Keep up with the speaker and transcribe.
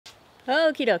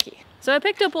Okie dokie. So I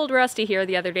picked up old Rusty here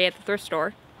the other day at the thrift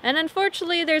store, and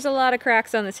unfortunately there's a lot of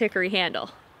cracks on this hickory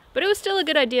handle. But it was still a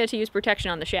good idea to use protection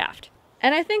on the shaft.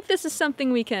 And I think this is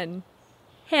something we can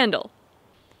handle.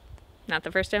 Not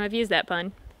the first time I've used that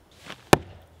pun.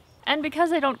 And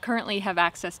because I don't currently have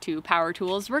access to power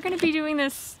tools, we're going to be doing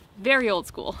this very old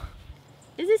school.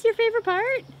 Is this your favorite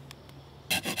part?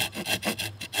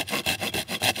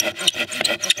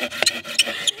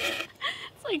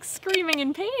 It's like screaming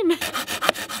in pain.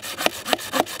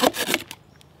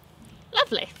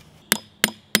 Lovely.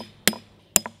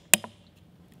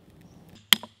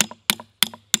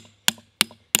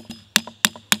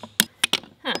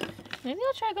 Huh. Maybe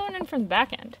I'll try going in from the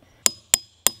back end.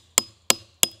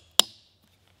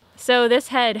 So this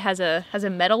head has a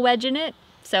metal wedge in it,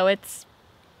 so it's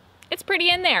pretty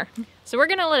in there. So we're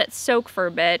gonna let it soak for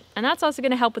a bit, and that's also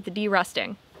gonna help with the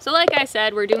de-rusting. So like I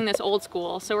said, we're doing this old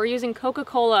school, so we're using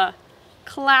Coca-Cola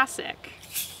Classic.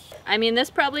 I mean, this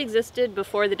probably existed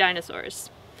before the dinosaurs,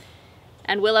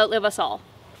 and will outlive us all.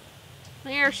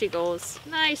 There she goes,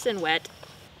 nice and wet.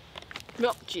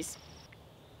 Oh, jeez.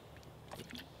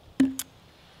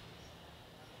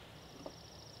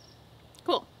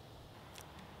 Cool.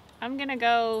 I'm gonna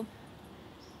go.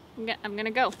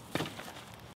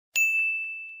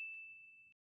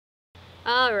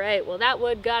 All right, well that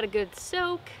wood got a good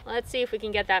soak. Let's see if we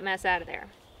can get that mess out of there.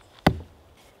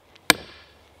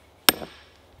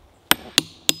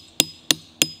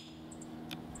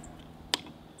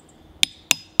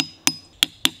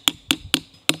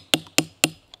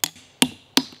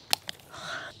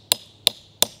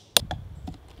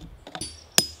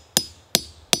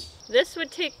 This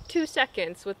would take 2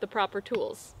 seconds with the proper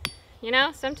tools. You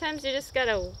know, sometimes you just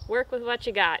gotta work with what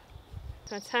you got.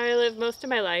 That's how I live most of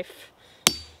my life.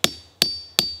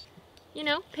 You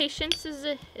know, patience is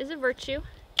a virtue.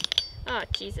 Oh,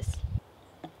 Jesus.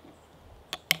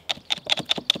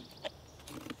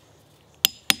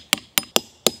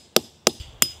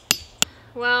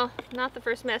 Well, not the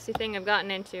first messy thing I've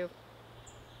gotten into.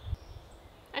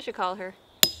 I should call her.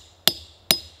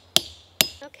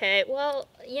 Okay, well,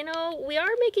 you know, we are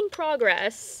making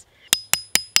progress.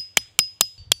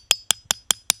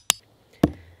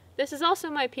 This is also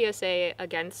my PSA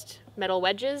against metal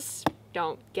wedges.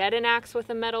 Don't get an axe with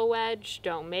a metal wedge.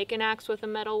 Don't make an axe with a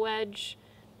metal wedge.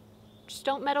 Just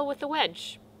don't meddle with the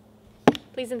wedge.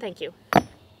 Please and thank you.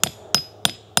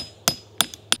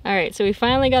 Alright, so we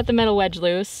finally got the metal wedge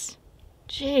loose.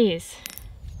 Jeez.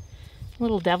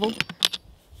 Little devil.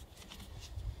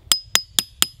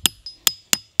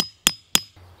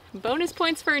 Bonus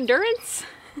points for endurance?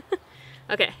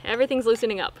 Okay, everything's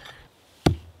loosening up.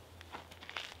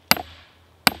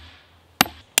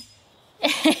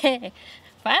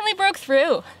 Finally broke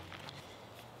through.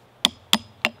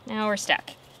 Now we're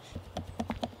stuck.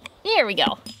 There we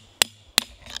go.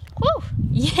 Woo!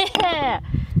 Yeah!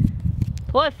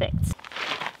 Perfect.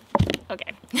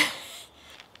 Okay.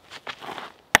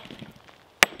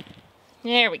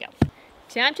 There we go.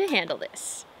 Time to handle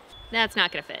this. That's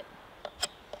not gonna fit.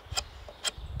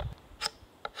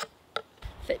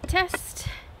 Fit test.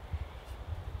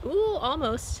 Ooh,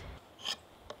 almost.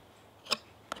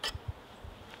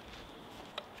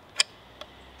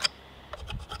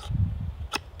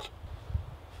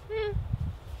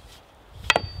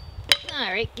 All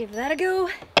right, give that a go.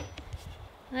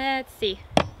 Let's see.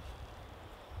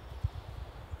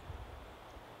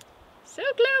 So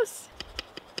close.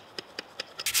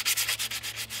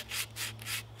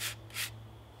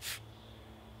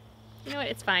 You know what,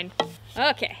 it's fine.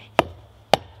 Okay.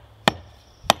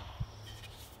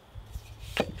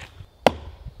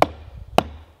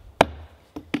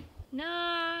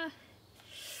 Nah.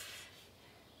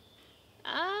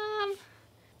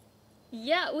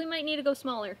 Yeah, we might need to go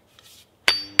smaller.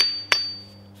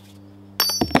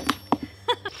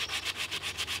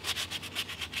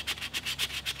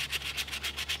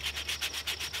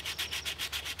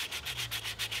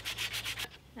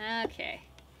 Okay.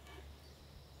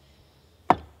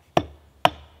 That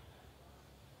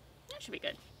should be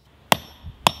good.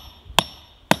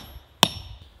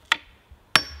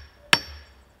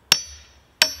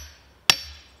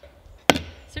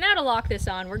 So now to lock this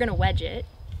on, we're gonna wedge it.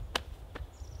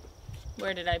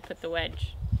 Where did I put the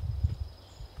wedge?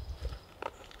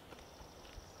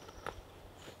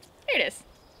 There it is.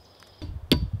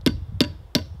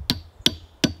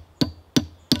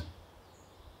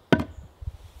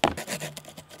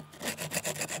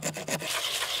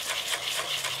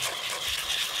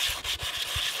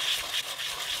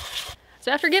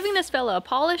 So after giving this fella a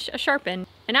polish, a sharpen,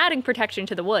 and adding protection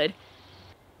to the wood,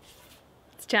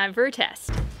 it's time for a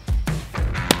test.